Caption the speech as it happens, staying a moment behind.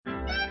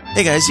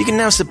Hey guys, you can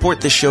now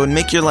support this show and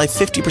make your life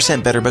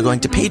 50% better by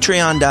going to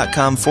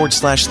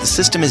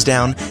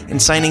patreon.com/thesystemisdown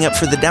and signing up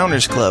for the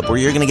Downers Club, where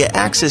you're going to get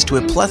access to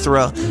a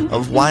plethora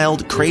of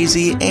wild,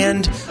 crazy,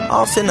 and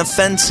often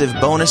offensive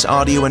bonus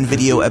audio and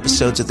video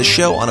episodes of the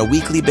show on a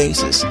weekly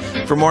basis.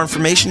 For more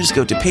information, just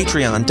go to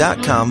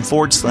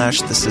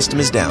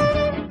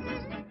patreon.com/thesystemisdown.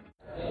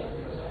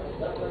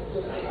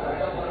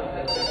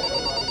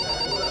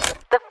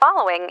 The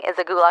following is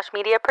a Goulash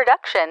Media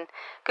production.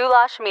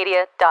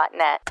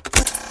 goulashmedia.net.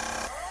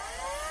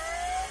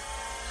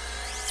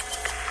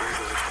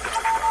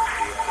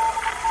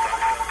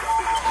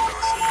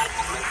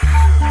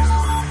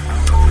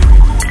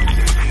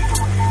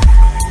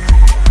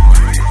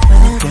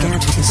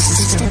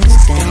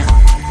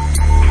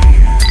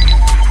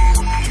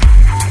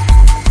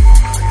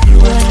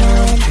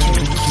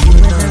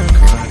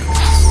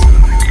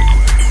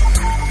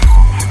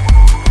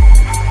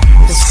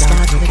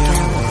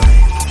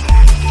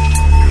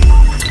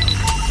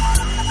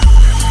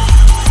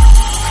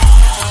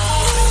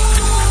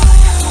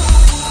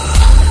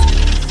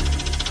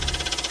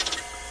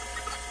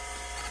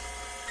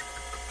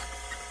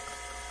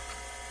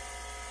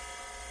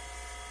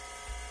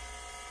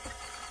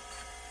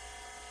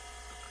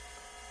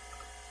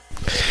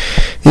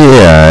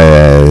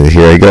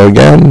 Here I go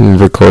again,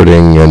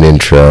 recording an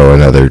intro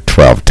another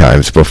 12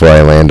 times before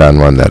I land on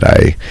one that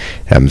I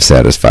am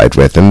satisfied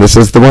with. And this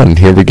is the one.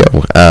 Here we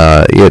go.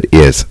 It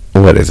is,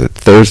 what is it,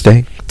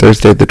 Thursday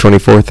the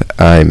 24th?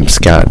 I'm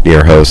Scott,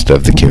 your host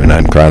of the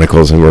QAnon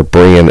Chronicles, and we're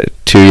bringing it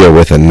to you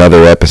with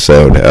another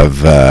episode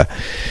of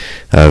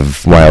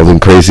wild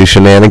and crazy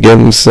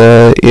shenanigans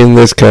in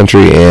this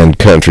country and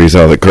countries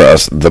all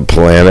across the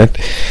planet.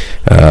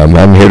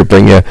 I'm here to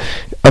bring you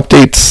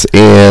updates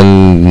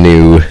and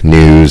new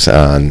news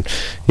on,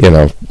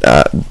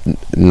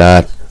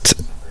 not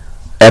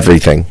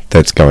everything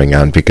that's going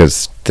on,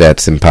 because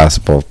that's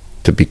impossible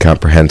to be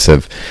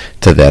comprehensive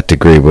to that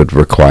degree. Would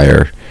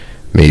require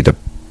me to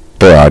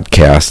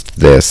broadcast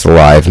this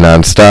live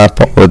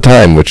nonstop all the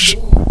time, which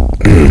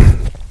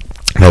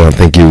I don't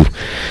think you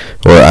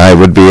or I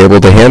would be able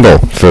to handle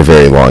for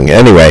very long.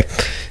 Anyway,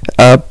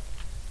 I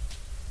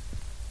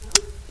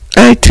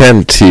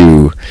tend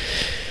to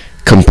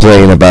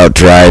complain about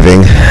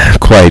driving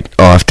quite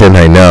often.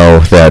 I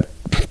know that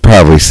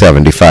probably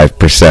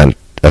 75%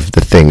 of the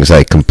things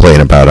I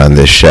complain about on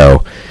this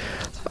show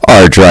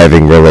are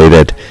driving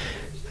related.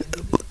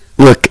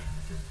 Look,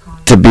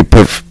 to be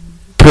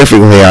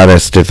perfectly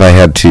honest, if I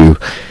had to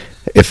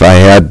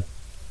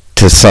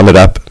sum it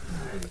up,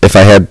 if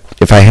I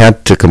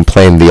had to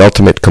complain, the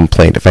ultimate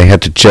complaint, if I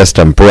had to just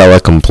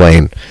umbrella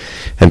complain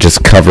and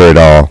just cover it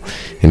all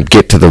and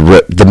get to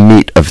the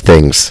meat of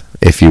things,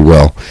 if you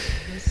will,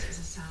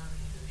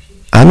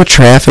 I'm a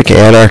traffic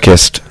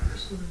anarchist.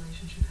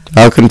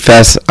 I'll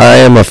confess, I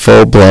am a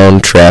full-blown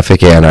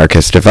traffic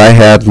anarchist. If I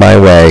had my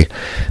way,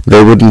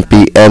 there wouldn't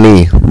be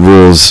any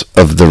rules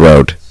of the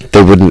road.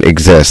 They wouldn't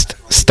exist.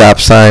 Stop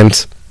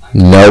signs?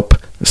 Nope.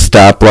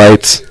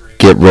 Stoplights?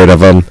 Get rid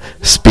of them.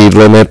 Speed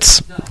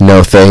limits?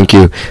 No thank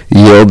you.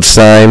 Yield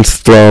signs?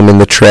 Throw them in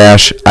the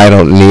trash. I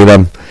don't need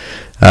them.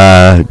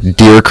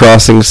 Deer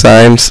crossing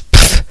signs?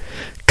 Pfft.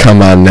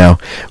 Come on now.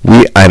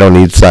 I don't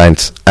need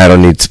signs. I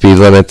don't need speed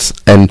limits.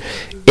 And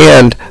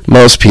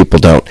most people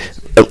don't.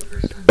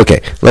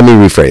 Okay, let me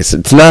rephrase.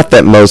 It's not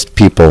that most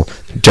people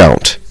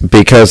don't.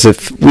 Because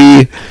if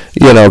we,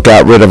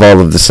 got rid of all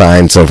of the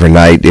signs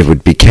overnight, it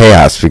would be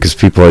chaos, because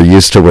people are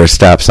used to where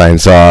stop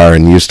signs are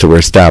and used to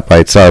where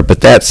stoplights are.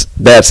 But that's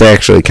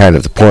actually kind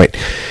of the point.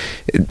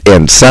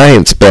 And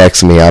science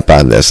backs me up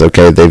on this,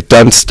 okay? They've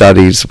done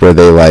studies where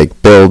they,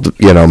 build,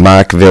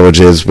 mock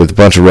villages with a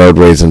bunch of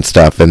roadways and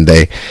stuff, and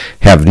they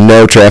have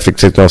no traffic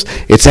signals.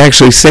 It's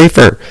actually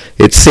safer.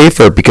 It's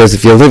safer because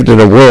if you lived in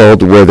a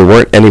world where there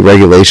weren't any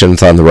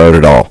regulations on the road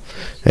at all,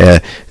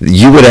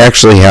 you would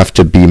actually have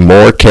to be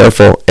more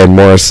careful and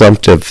more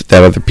assumptive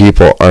that other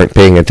people aren't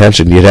paying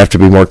attention. You'd have to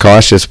be more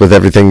cautious with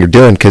everything you're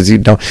doing because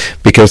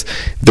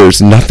there's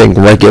nothing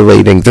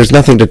regulating. There's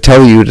nothing to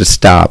tell you to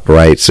stop,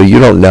 right? So you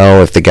don't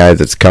know if the guy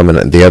that's coming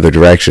in the other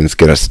direction is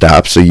going to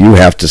stop. So you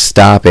have to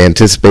stop,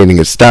 anticipating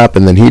a stop,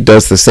 and then he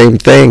does the same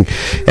thing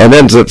and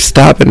ends up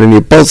stopping, and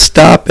you both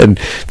stop, and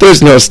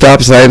there's no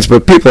stop signs,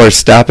 but people are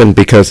stopping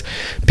because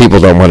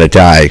people don't want to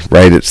die,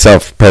 right? It's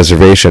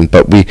self-preservation,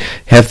 but we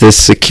have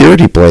this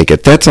security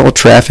blanket. That's all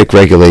traffic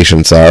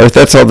regulations are.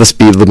 That's all the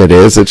speed limit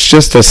is. It's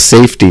just a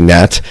safety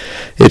net.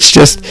 It's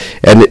just,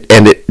 and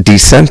it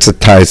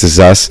desensitizes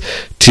us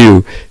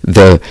to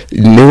the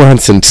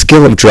nuance and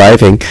skill of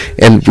driving,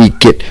 and we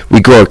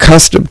grow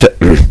accustomed to.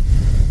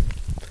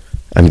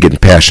 I'm getting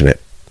passionate.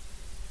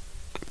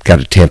 Got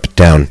to tamp it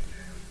down.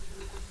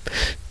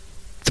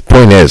 The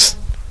point is,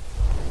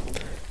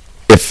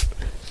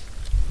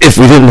 if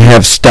we didn't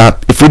have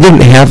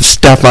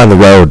stuff on the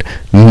road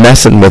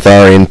messing with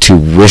our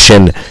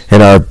intuition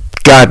and our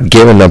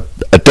God-given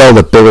adult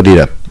ability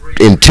to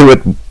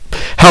intuit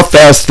how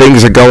fast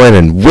things are going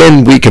and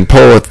when we can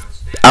pull it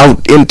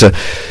out into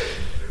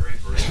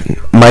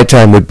my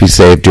time would be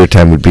saved, your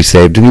time would be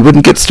saved, and you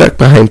wouldn't get stuck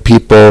behind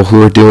people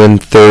who are doing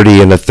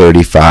 30 and a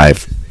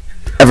 35.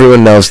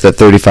 Everyone knows that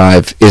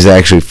 35 is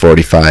actually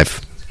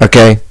 45,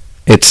 okay?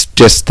 That's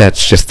just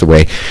the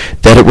way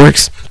that it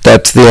works.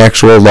 That's the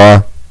actual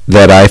law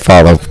that I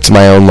follow. It's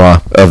my own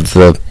law of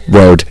the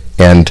road,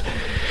 and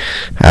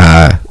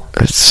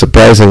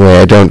surprisingly,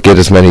 I don't get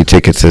as many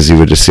tickets as you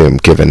would assume,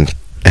 given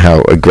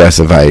how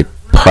aggressive I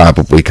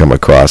probably come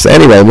across.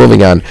 Anyway,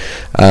 moving on.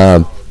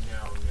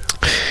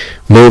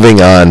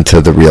 Moving on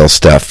to the real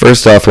stuff.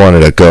 First off, I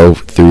wanted to go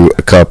through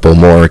a couple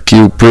more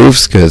Q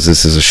proofs, because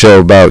this is a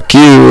show about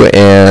Q,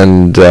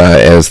 and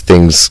as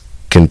things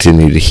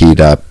continue to heat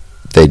up,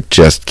 they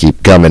just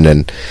keep coming,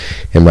 and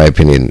in my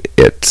opinion,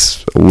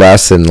 it's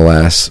less and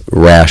less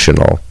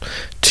rational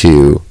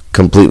to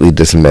completely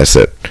dismiss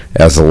it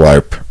as a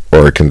LARP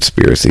or a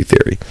conspiracy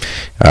theory.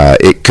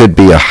 It could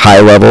be a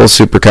high-level,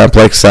 super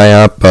complex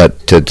psyop,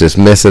 but to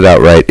dismiss it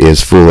outright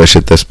is foolish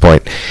at this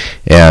point,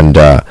 and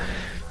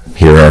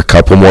here are a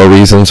couple more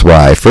reasons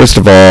why. First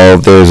of all,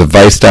 there's a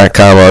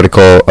Vice.com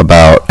article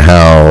about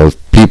how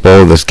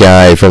this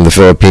guy from the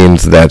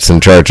Philippines that's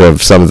in charge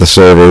of some of the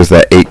servers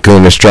that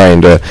 8kun is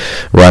trying to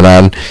run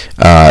on,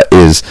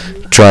 is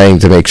trying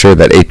to make sure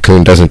that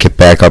 8kun doesn't get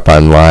back up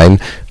online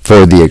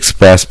for the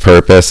express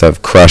purpose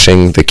of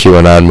crushing the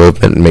QAnon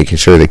movement and making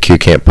sure that Q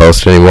can't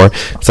post anymore.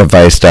 It's a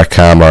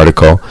Vice.com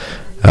article,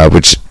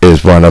 which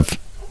is one of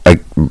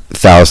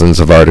thousands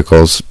of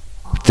articles.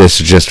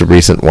 This is just a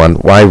recent one.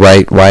 Why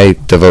write? Why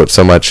devote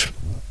so much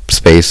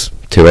space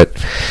to it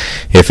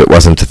if it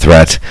wasn't a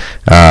threat?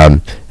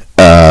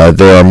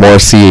 There are more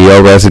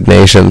CEO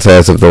resignations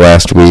as of the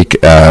last week.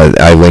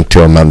 I linked to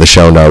them on the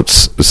show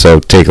notes, so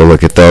take a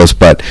look at those.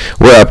 But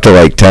we're up to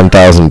like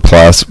 10,000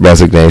 plus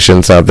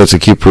resignations. Now, that's a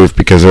Q proof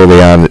because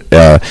early on,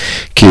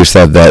 Q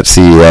said that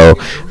CEO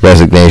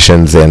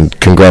resignations and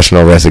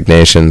congressional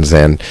resignations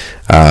and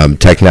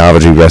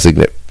technology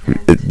resignations,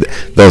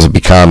 those will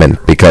be common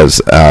because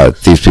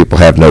these people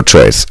have no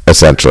choice,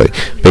 essentially.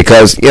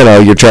 Because,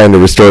 you're trying to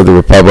restore the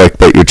republic,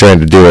 but you're trying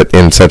to do it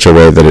in such a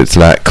way that it's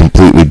not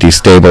completely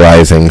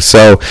destabilizing.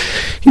 So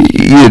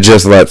you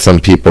just let some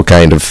people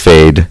kind of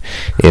fade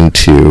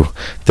into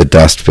the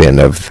dustbin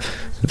of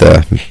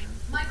the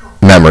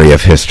memory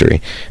of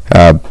history.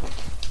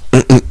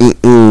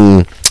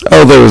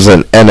 There was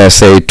an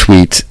NSA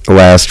tweet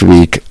last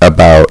week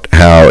about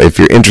how if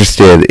you're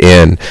interested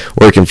in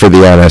working for the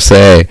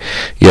NSA,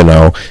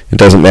 it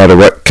doesn't matter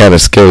what kind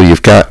of skill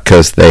you've got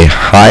because they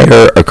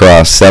hire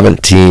across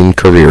 17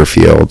 career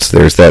fields.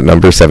 There's that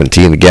number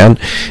 17 again,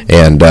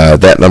 and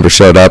that number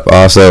showed up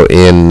also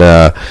in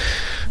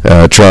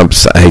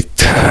Trump's,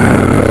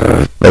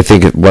 I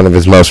think one of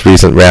his most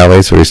recent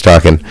rallies where he's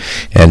talking,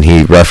 and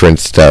he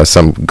referenced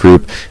some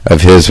group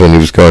of his when he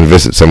was going to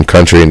visit some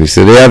country, and he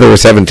said, yeah, there were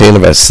 17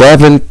 of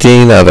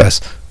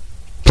us,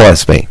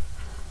 plus me.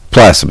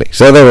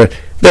 So there were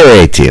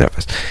 18 of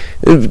us.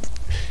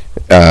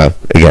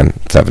 Again,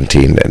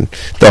 17, and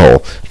the whole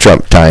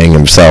Trump tying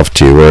himself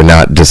to or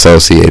not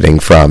dissociating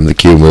from the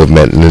Q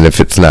movement, and if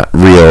it's not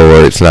real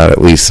or it's not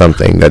at least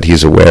something that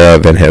he's aware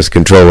of and has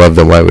control of,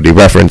 then why would he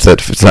reference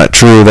it if it's not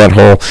true, that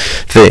whole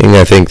thing?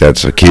 I think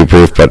that's a Q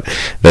proof, but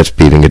that's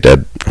beating a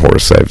dead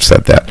horse. I've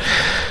said that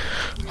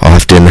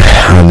often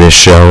on this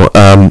show.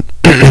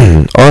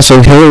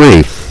 Also,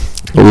 Hillary,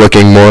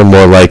 looking more and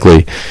more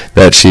likely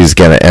that she's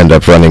going to end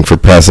up running for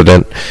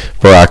president.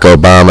 Barack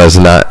Obama's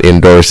not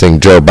endorsing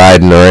Joe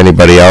Biden or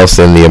anybody else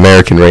in the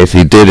American race.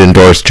 He did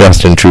endorse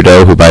Justin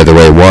Trudeau, who, by the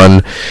way,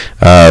 won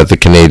the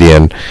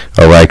Canadian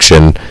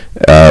election,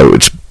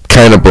 which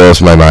kind of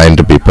blows my mind,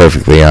 to be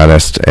perfectly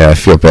honest. I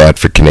feel bad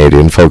for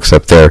Canadian folks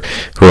up there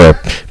who are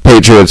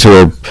patriots,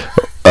 who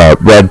are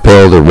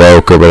red-pilled or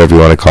woke or whatever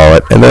you want to call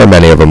it, and there are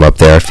many of them up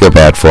there. I feel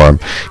bad for him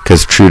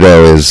because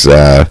Trudeau is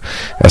a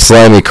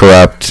slimy,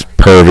 corrupt,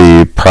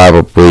 pervy,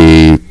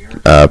 probably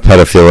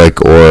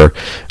pedophilic or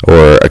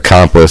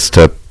accomplice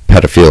to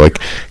pedophilic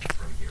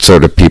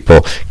sort of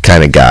people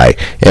kind of guy,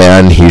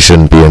 and he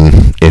shouldn't be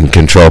in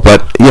control.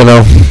 But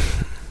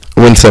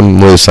win some,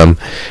 lose some.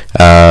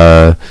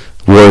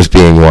 Wars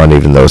being won,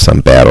 even though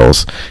some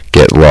battles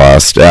get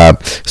lost.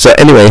 So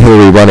anyway,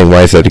 Hillary running,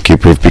 why is that a Q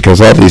proof?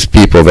 Because all these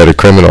people that are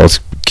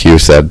criminals, Q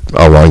said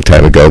a long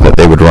time ago that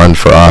they would run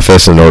for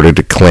office in order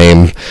to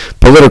claim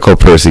political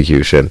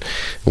persecution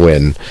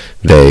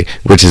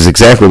which is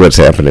exactly what's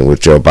happening with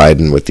Joe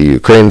Biden with the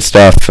Ukraine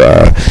stuff.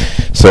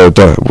 So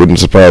it wouldn't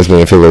surprise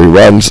me if Hillary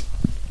runs.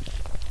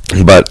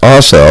 But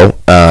also,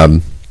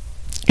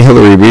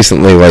 Hillary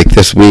recently, like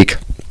this week,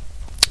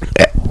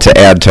 to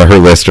add to her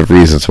list of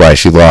reasons why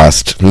she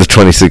lost the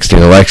 2016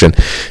 election,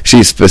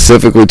 she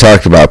specifically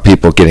talked about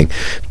people getting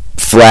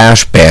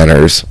flash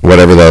banners,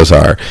 whatever those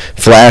are,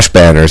 flash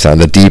banners on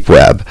the deep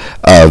web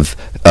of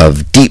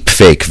deep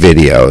fake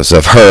videos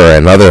of her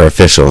and other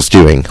officials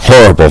doing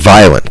horrible,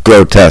 violent,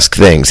 grotesque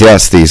things.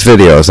 Yes, these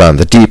videos on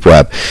the deep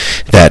web.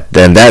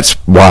 And that's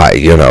why,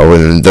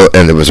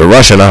 and it was a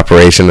Russian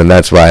operation, and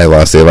that's why I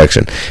lost the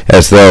election.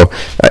 As though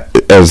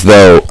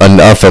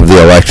enough of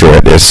the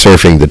electorate is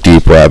surfing the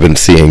deep web and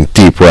seeing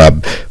deep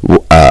web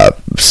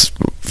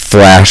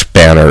flash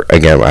banner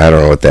again. I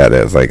don't know what that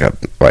is.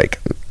 Like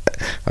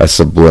a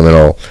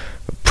subliminal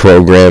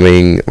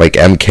programming, like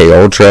MK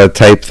Ultra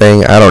type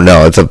thing. I don't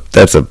know.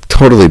 That's a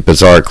totally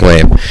bizarre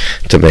claim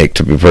to make,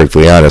 to be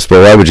perfectly honest.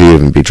 But why would you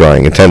even be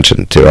drawing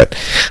attention to it?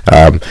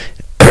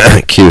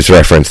 Q's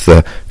reference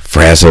the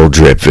frazzle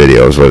drip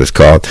video is what it's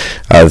called.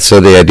 So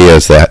the idea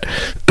is that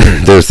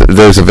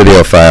there's a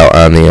video file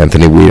on the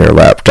Anthony Weiner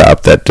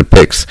laptop that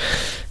depicts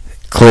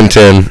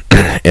Clinton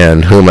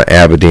and Huma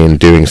Abedin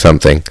doing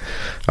something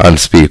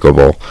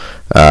unspeakable,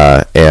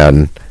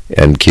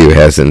 and Q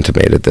has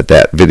intimated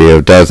that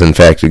video does in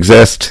fact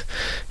exist,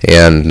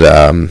 and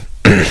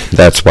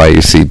that's why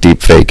you see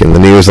deepfake in the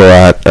news a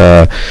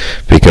lot,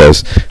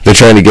 because they're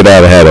trying to get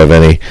out ahead of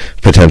any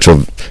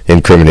potential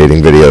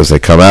incriminating videos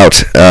that come out.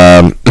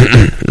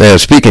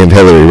 Speaking of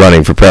Hillary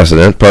running for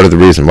president, part of the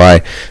reason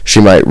why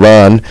she might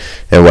run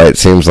and why it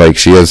seems like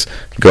she is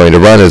going to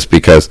run is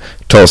because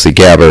Tulsi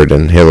Gabbard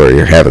and Hillary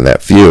are having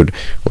that feud,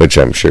 which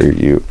I'm sure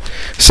you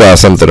saw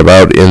something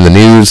about in the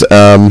news.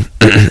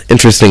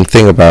 Interesting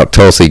thing about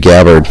Tulsi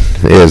Gabbard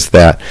is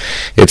that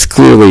it's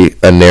clearly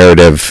a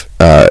narrative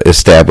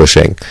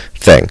establishing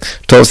thing.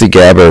 Tulsi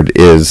Gabbard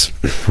is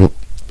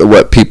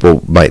what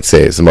people might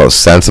say is the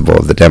most sensible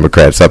of the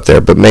Democrats up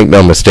there, but make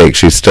no mistake,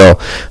 she's still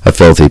a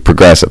filthy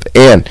progressive.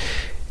 And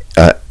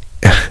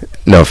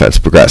no offense,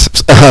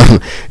 progressives.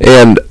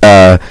 And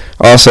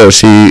also,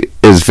 she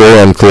is very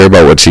unclear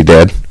about what she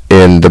did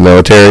in the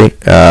military.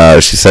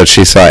 She said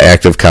she saw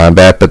active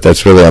combat, but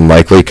that's really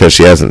unlikely because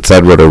she hasn't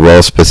said what her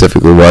role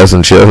specifically was,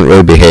 and she doesn't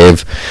really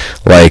behave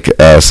like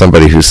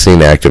somebody who's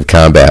seen active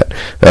combat,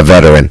 a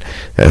veteran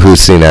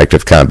who's seen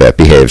active combat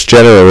behaves.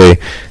 Generally,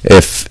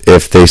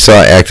 if they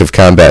saw active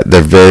combat,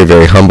 they're very,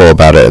 very humble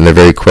about it, and they're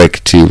very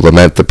quick to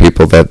lament the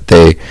people that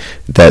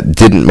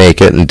didn't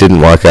make it and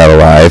didn't walk out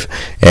alive,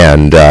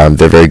 and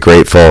they're very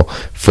grateful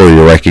for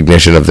your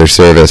recognition of their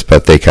service,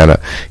 but they kind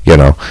of,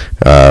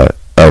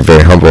 are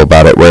very humble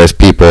about it, whereas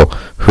people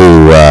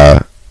who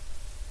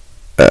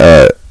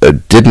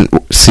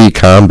didn't see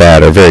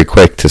combat are very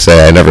quick to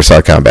say, I never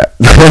saw combat.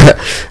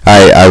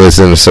 I was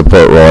in a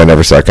support role, I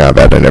never saw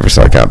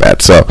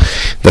combat. So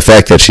the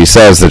fact that she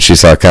says that she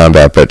saw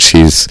combat, but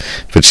she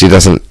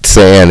doesn't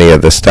say any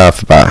of the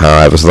stuff about how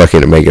I was lucky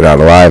to make it out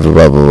alive,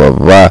 blah, blah,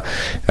 blah,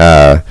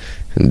 blah,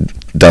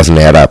 doesn't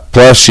add up.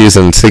 Plus, she's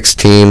in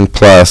 16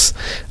 plus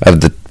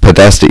of the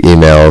Podesta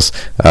emails,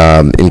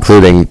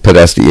 including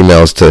Podesta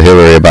emails to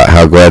Hillary about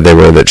how glad they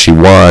were that she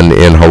won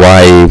in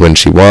Hawaii when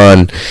she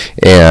won,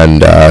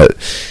 and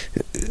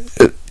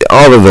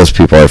all of those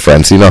people are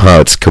friends. You know how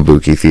it's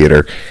kabuki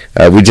theater.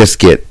 We just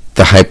get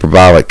the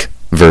hyperbolic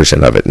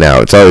version of it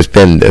now. It's always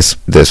been this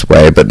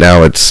way, but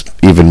now it's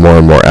even more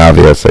and more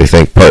obvious, I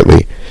think,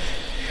 partly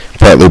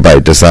by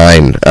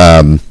design.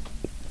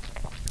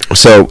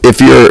 So if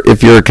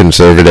you're a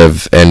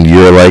conservative and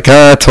you're like,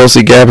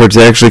 Tulsi Gabbard's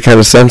actually kind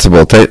of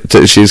sensible,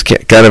 she's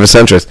kind of a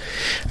centrist,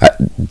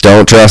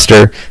 don't trust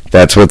her.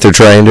 That's what they're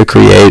trying to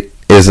create,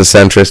 is a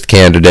centrist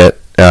candidate.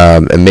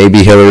 And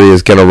maybe Hillary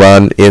is going to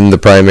run in the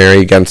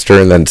primary against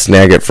her and then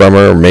snag it from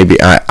her, or maybe,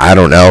 I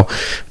don't know.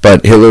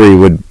 But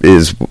Hillary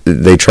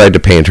they tried to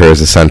paint her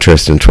as a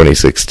centrist in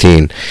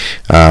 2016.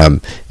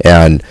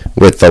 And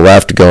with the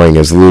left going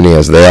as loony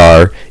as they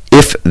are,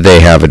 if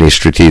they have any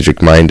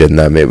strategic mind in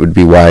them, it would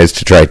be wise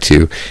to try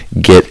to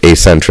get a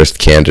centrist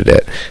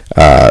candidate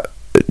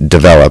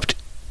developed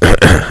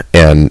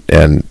and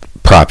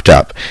propped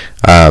up.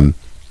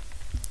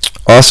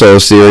 Also,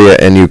 Syria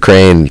and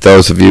Ukraine,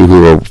 those of you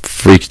who are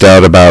freaked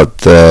out about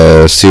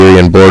the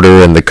Syrian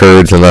border and the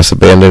Kurds and us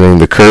abandoning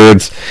the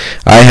Kurds,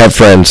 I have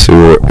friends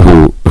who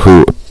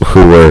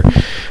were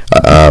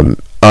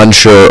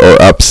unsure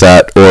or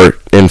upset or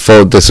in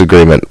full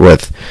disagreement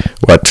with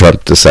what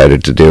Trump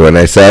decided to do. And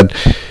I said,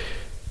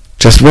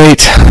 just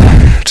wait.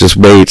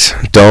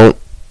 Don't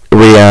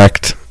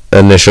react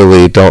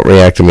initially. Don't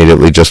react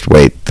immediately. Just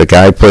wait. The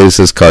guy plays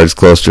his cards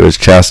close to his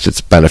chest. It's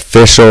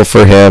beneficial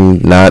for him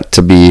not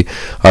to be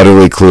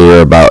utterly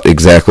clear about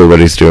exactly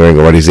what he's doing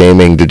or what he's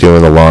aiming to do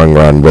in the long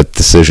run with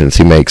decisions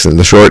he makes in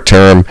the short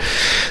term.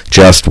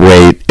 Just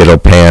wait. It'll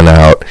pan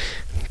out.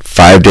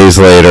 5 days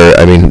later,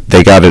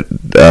 they got it.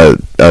 A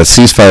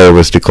ceasefire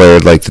was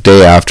declared like the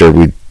day after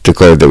we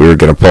declared that we were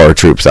going to pull our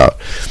troops out.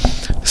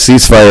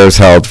 Ceasefire is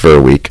held for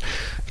a week.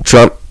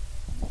 Trump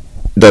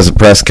does a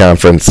press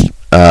conference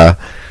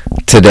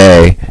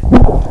today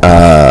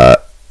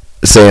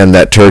saying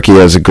that Turkey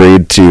has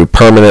agreed to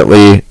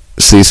permanently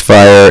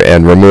ceasefire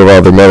and remove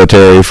all their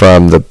military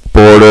from the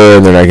border,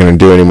 and they're not going to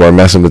do any more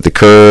messing with the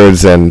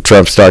Kurds. And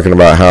Trump's talking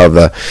about how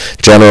the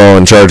general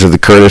in charge of the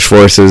Kurdish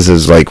forces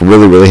is like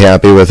really, really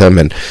happy with him,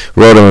 and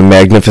wrote him a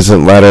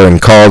magnificent letter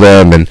and called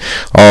him, and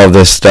all of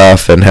this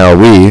stuff, and how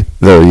we,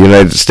 the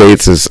United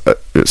States, is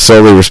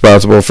solely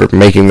responsible for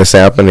making this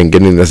happen and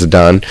getting this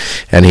done.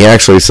 And he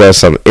actually says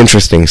some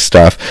interesting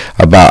stuff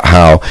about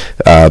how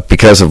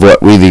because of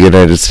what we, the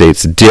United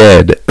States,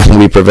 did,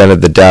 we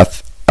prevented the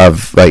death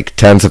of like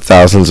tens of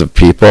thousands of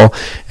people.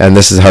 And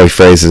this is how he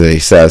phrases it. He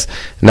says,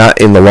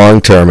 not in the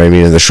long term, I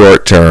mean in the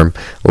short term,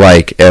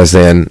 like as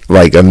in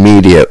like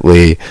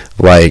immediately,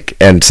 like,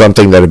 and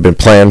something that had been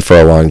planned for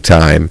a long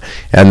time.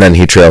 And then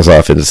he trails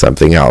off into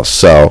something else.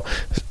 So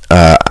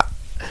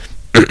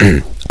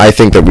I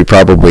think that we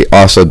probably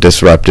also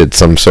disrupted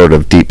some sort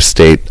of deep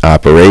state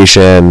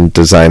operation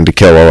designed to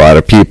kill a lot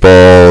of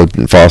people,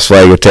 false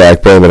flag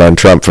attack, blame it on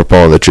Trump for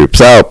pulling the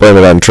troops out, blame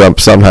it on Trump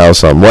somehow,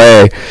 some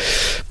way,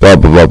 blah,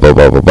 blah, blah, blah,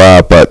 blah, blah,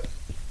 blah. But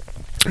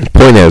the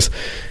point is,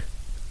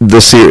 the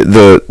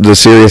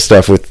serious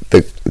stuff with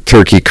the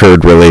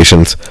Turkey-Kurd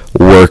relations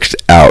worked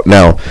out.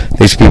 Now,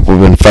 these people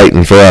have been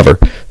fighting forever,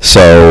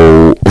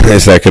 so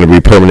is that going to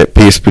be permanent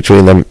peace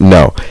between them?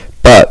 No.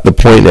 But the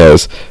point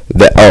is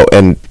that,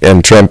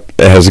 and Trump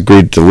has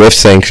agreed to lift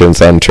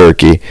sanctions on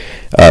Turkey,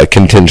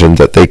 contingent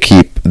that they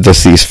keep the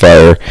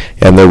ceasefire,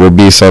 and there will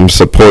be some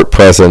support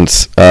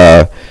presence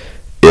with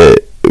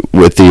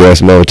the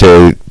U.S.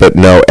 military, but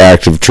no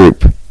active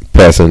troop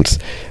presence.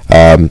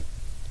 So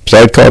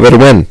I'd call it a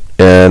win,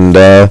 and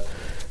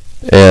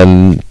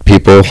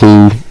people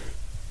who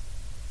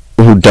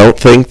don't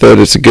think that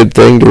it's a good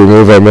thing to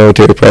remove our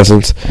military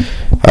presence.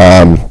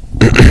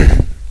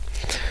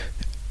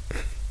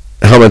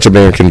 How much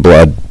American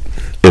blood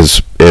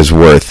is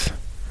worth?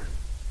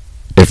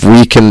 If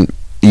we can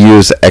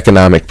use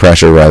economic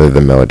pressure rather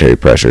than military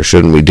pressure,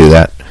 shouldn't we do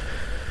that?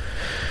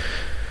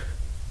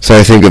 So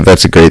I think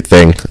that's a great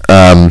thing.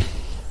 I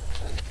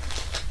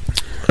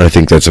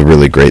think that's a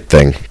really great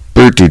thing.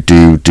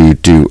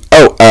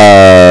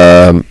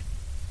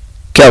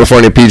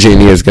 California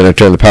PG&E is going to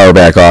turn the power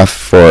back off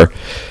for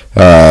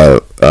I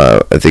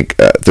think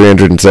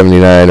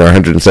 379 or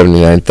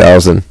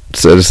 179,000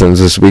 citizens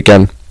this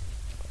weekend.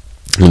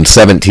 In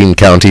 17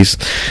 counties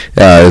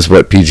is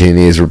what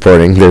PG&E is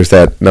reporting. There's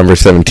that number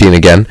 17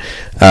 again.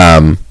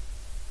 I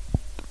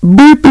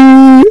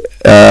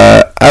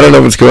don't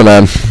know what's going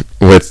on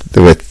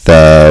with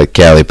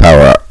Cali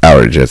power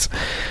outages.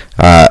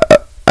 I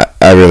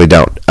really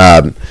don't.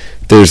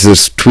 There's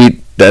this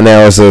tweet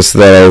analysis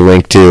that I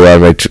linked to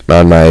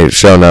on my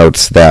show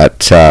notes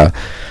that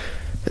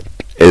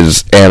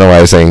is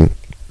analyzing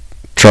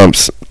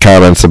Trump's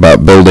comments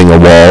about building a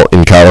wall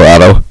in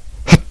Colorado.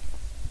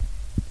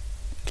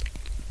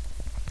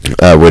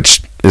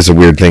 Which is a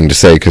weird thing to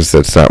say because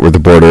that's not where the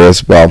border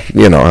is. Well,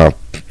 you know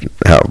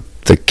how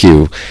the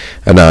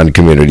QAnon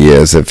community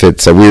is. If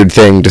it's a weird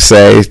thing to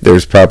say,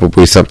 there's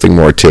probably something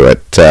more to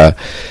it.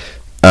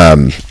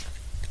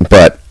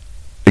 But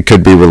it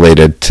could be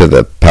related to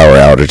the power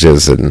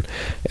outages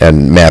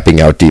and mapping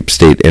out deep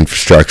state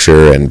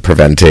infrastructure and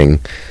preventing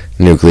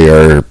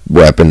nuclear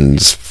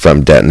weapons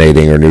from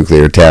detonating or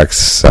nuclear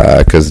attacks,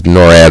 because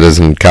NORAD is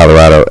in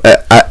Colorado.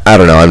 I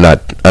don't know. I'm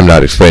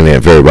not explaining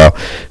it very well.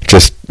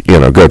 Just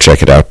go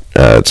check it out.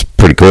 It's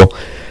pretty cool.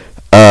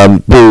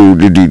 That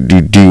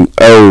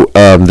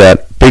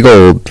big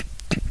old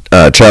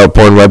child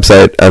porn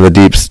website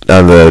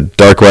on the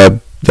dark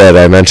web that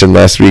I mentioned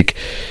last week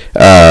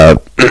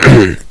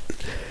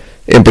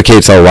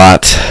implicates a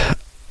lot.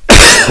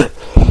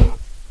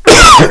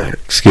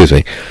 Excuse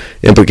me.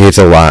 Implicates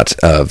a lot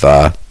of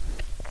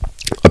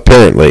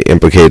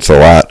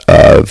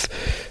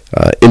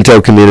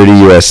Intel community,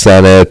 U.S.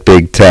 Senate,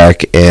 big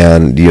tech,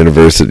 and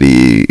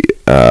university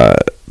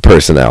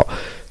personnel.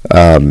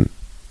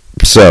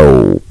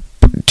 So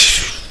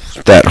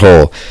that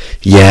whole,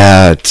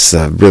 it's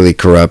a really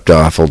corrupt,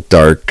 awful,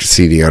 dark,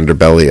 seedy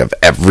underbelly of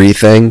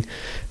everything,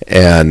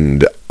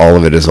 and all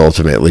of it is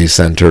ultimately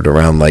centered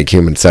around like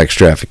human sex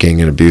trafficking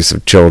and abuse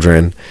of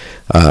children.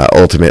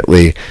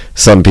 Ultimately,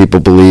 some people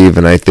believe,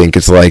 and I think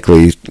it's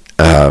likely,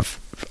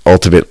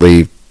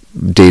 ultimately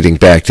dating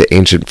back to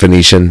ancient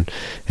Phoenician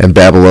and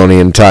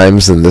Babylonian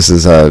times, and this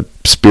is a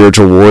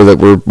spiritual war that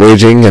we're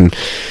waging, and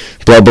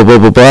blah, blah, blah,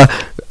 blah, blah.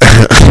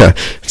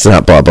 It's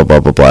not blah, blah, blah,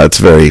 blah, blah. It's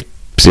very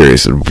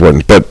serious and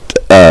important, but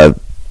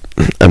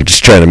I'm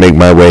just trying to make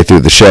my way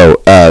through the show.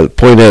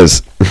 Point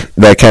is,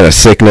 that kind of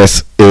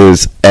sickness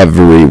is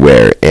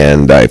everywhere,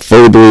 and I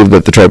fully believe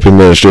that the Trump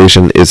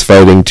administration is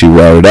fighting to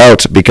rout it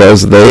out,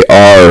 because they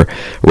are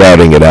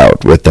routing it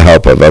out with the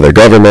help of other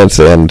governments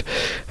and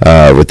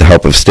with the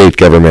help of state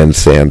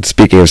governments. And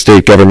speaking of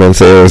state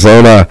governments,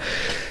 Arizona,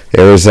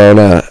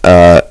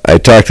 I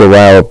talked a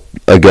while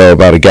ago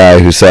about a guy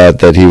who said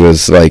that he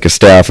was like a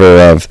staffer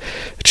of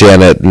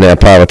Janet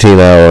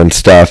Napolitano and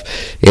stuff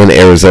in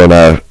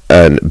Arizona,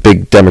 a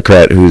big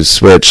Democrat who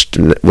switched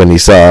when he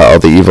saw all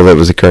the evil that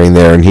was occurring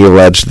there, and he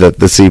alleged that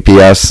the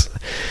CPS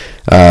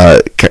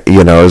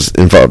is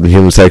involved in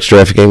human sex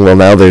trafficking. Well,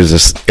 now there's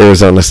this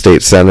Arizona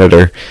state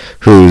senator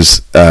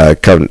who's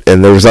come,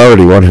 and there was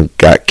already one who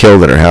got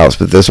killed in her house,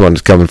 but this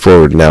one's coming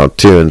forward now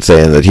too and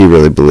saying that he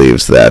really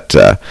believes that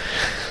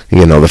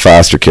the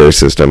foster care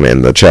system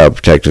and the child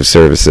protective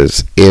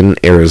services in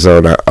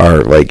Arizona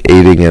are like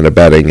aiding and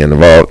abetting and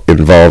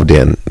involved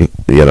in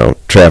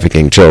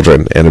trafficking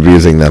children and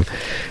abusing them.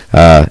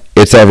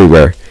 It's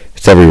everywhere.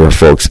 It's everywhere,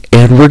 folks,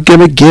 and we're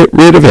gonna get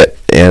rid of it.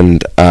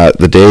 And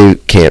the day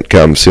can't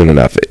come soon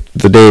enough.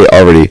 The day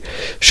already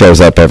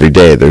shows up every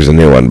day. There's a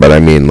new one, but I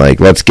mean, like,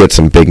 let's get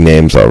some big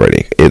names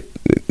already.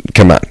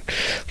 Come on,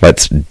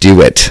 let's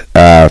do it.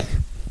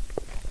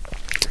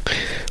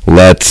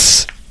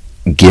 Let's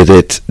get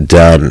it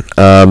done.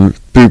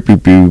 Boo, boo,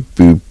 boo,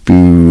 boo,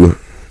 boo.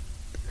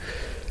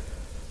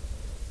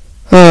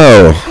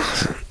 Oh,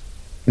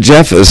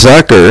 Jeff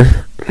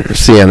Zucker,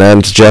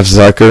 CNN's Jeff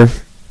Zucker,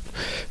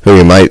 who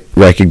you might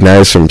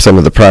recognize from some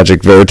of the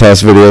Project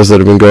Veritas videos that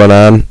have been going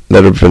on,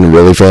 that have been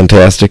really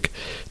fantastic.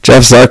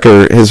 Jeff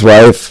Zucker, his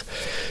wife,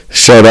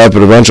 showed up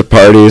at a bunch of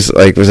parties,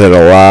 was at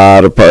a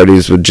lot of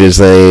parties with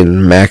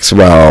Ghislaine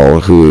Maxwell,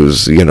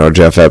 who's,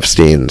 Jeff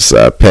Epstein's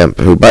pimp,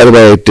 who, by the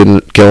way,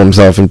 didn't kill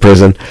himself in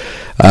prison.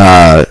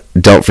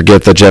 Don't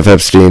forget that Jeff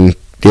Epstein,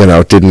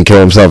 didn't kill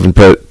himself in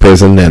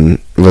prison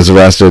and was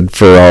arrested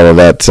for all of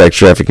that sex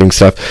trafficking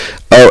stuff.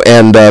 Oh,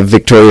 and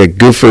Victoria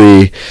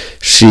Giuffre,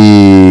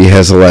 she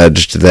has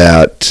alleged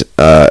that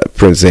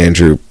Prince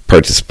Andrew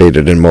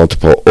participated in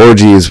multiple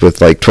orgies with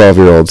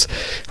 12-year-olds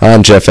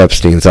on Jeff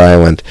Epstein's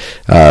island.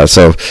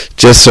 So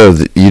just so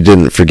that you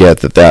didn't forget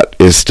that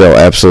is still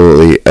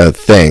absolutely a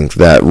thing,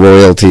 that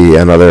royalty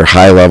and other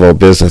high-level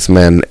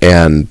businessmen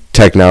and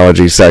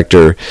technology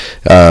sector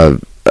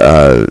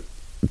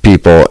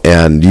people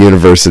and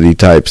university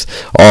types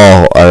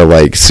all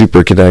are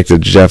super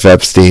connected to Jeff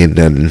Epstein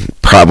and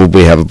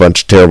probably have a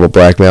bunch of terrible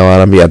blackmail on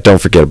them. Yeah,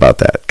 don't forget about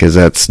that, because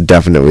that's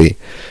definitely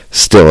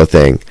still a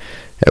thing,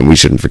 and we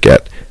shouldn't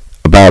forget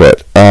about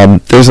it.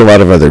 There's a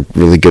lot of other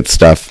really good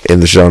stuff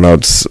in the show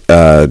notes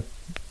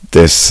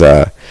this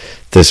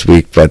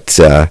week, but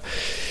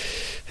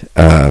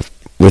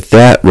with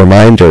that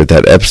reminder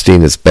that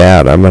Epstein is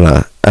bad, I'm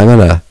gonna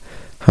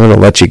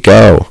let you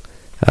go.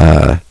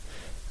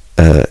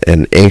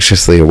 And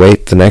anxiously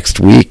await the next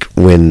week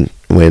when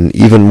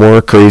even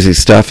more crazy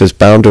stuff is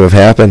bound to have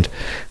happened.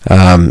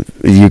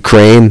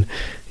 Ukraine,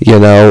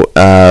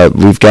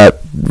 we've got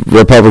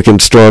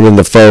Republicans storming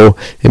the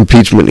faux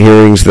impeachment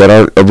hearings that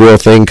aren't a real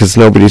thing because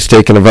nobody's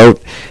taken a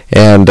vote,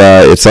 and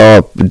it's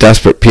all a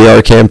desperate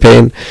PR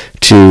campaign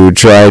to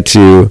try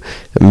to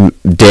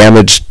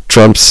damage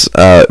Trump's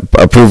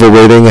approval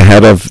rating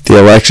ahead of the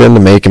election to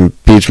make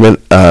impeachment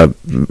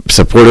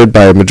supported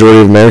by a majority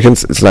of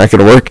Americans. It's not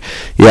going to work.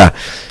 Yeah,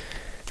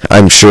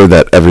 I'm sure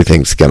that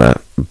everything's going to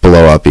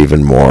blow up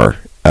even more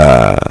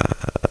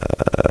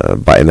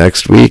by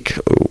next week.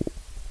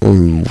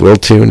 We'll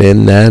tune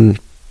in then.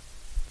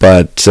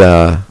 But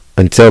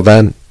until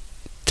then,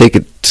 take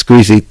it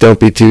squeezy. Don't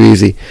be too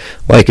easy.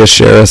 Like us,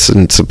 share us,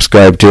 and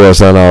subscribe to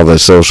us on all the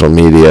social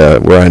media.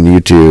 We're on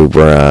YouTube.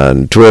 We're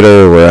on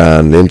Twitter. We're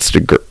on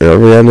Instagram. Are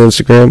we on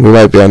Instagram? We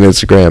might be on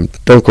Instagram.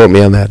 Don't quote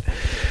me on that.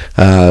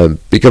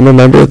 Become a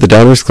member of the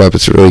Downers Club.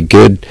 It's really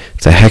good.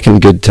 It's a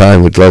heckin' good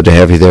time. We'd love to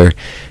have you there.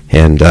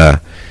 And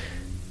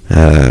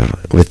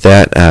with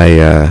that,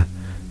 I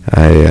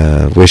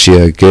wish you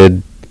a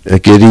good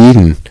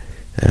evening.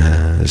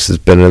 This has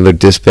been another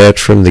dispatch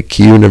from the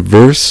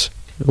Q-Universe.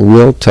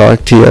 We'll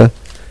talk to you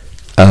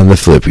on the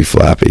Flippy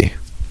Floppy.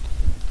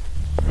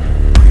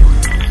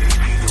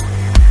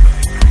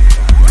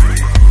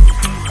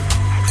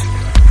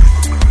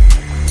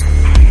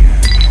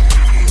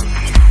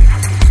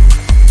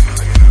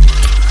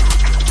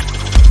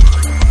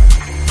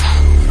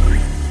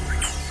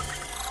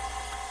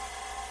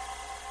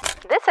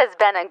 This has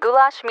been a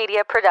Goulash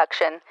Media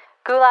production.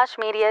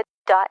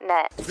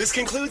 GoulashMedia.net. This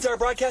concludes our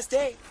broadcast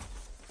day.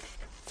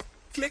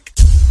 Click.